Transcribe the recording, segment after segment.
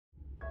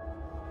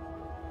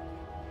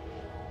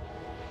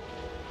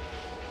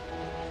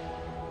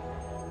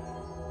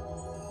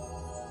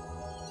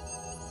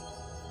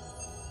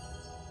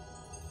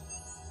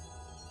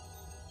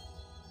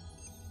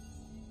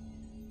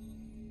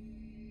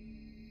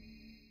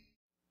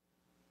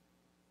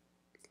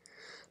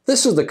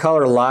This is the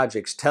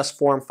ColorLogix test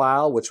form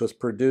file, which was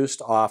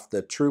produced off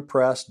the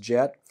Truepress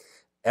Jet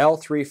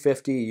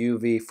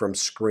L350UV from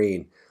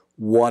Screen.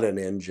 What an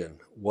engine,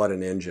 what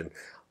an engine.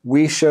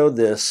 We showed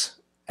this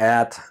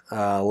at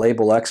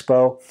Label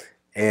Expo,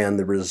 and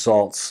the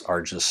results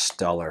are just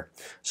stellar.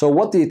 So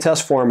what the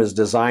test form is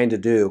designed to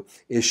do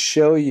is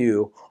show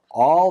you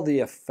all the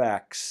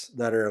effects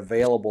that are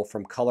available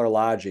from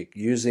ColorLogix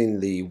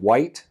using the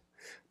white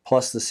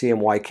plus the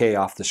CMYK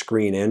off the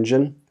Screen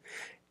engine.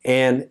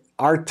 And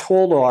our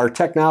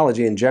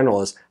technology in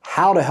general is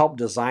how to help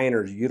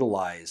designers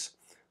utilize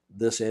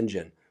this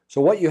engine.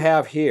 So what you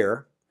have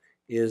here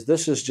is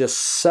this is just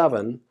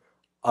 7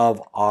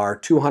 of our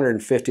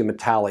 250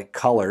 metallic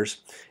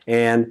colors,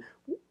 and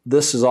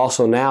this is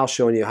also now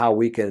showing you how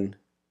we can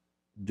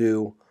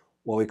do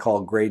what we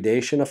call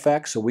gradation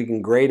effects. So we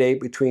can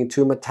gradate between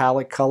 2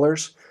 metallic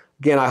colors.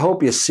 Again, I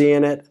hope you're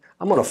seeing it.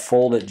 I'm going to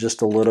fold it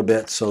just a little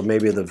bit so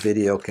maybe the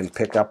video can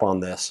pick up on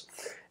this.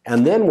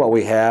 And then what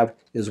we have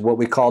is what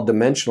we call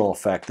dimensional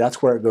effect.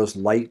 That's where it goes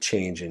light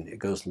changing. It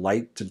goes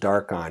light to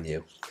dark on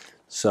you.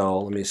 So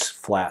let me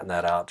flatten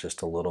that out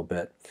just a little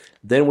bit.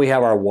 Then we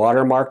have our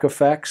watermark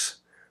effects.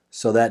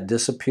 So that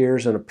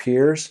disappears and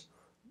appears.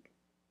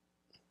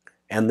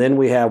 And then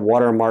we have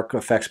watermark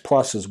effects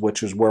pluses,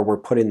 which is where we're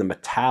putting the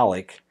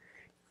metallic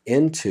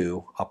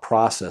into a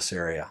process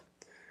area.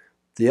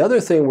 The other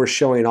thing we're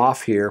showing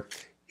off here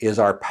is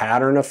our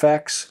pattern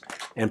effects.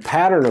 And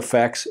pattern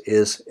effects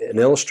is an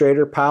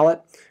Illustrator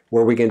palette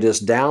where we can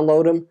just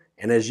download them,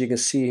 and as you can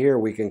see here,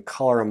 we can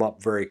color them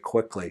up very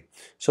quickly.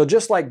 So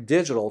just like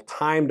digital,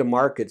 time to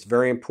market is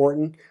very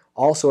important,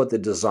 also at the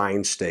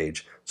design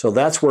stage. So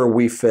that's where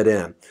we fit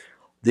in.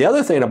 The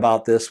other thing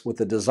about this with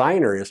the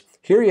designer is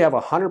here you have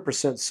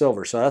 100%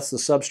 silver, so that's the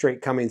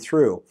substrate coming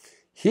through.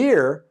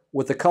 Here,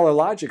 with the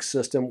ColorLogix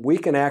system, we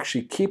can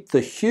actually keep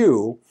the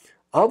hue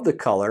of the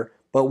color,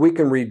 but we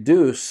can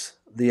reduce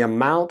the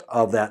amount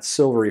of that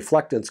silver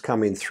reflectance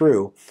coming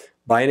through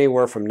by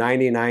anywhere from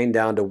 99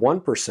 down to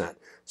 1%.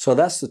 So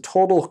that's the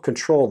total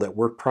control that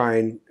we're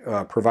providing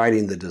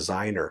the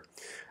designer.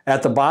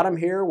 At the bottom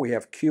here, we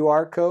have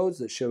QR codes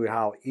that show you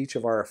how each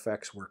of our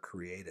effects were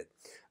created.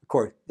 Of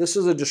course, this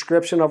is a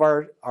description of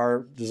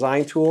our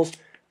design tools,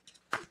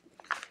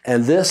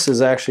 and this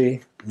is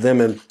actually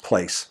them in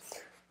place.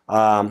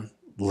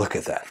 Look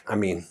at that. I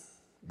mean,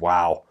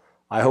 wow.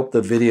 I hope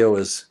the video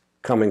is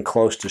coming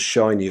close to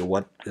showing you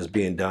what is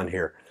being done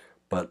here.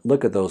 But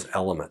look at those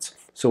elements.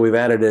 So we've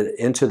added it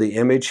into the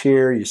image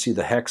here. You see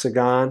the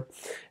hexagon.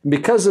 And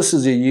because this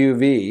is a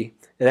UV,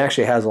 it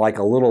actually has like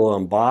a little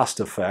embossed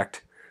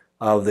effect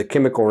of the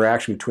chemical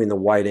reaction between the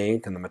white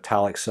ink and the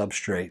metallic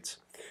substrates.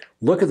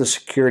 Look at the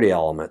security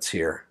elements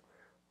here.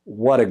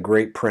 What a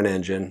great print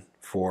engine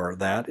for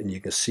that. And you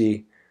can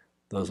see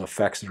those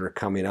effects that are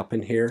coming up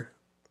in here.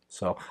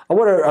 So I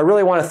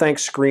really want to thank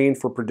Screen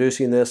for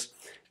producing this.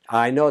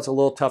 I know it's a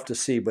little tough to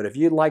see, but if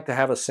you'd like to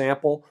have a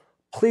sample,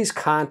 please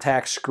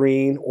contact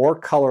Screen or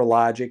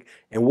ColorLogix,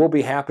 and we'll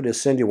be happy to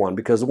send you one.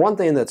 Because the one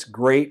thing that's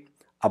great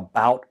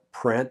about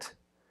print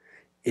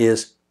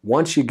is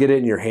once you get it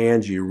in your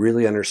hands, you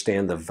really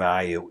understand the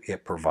value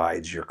it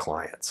provides your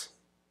clients.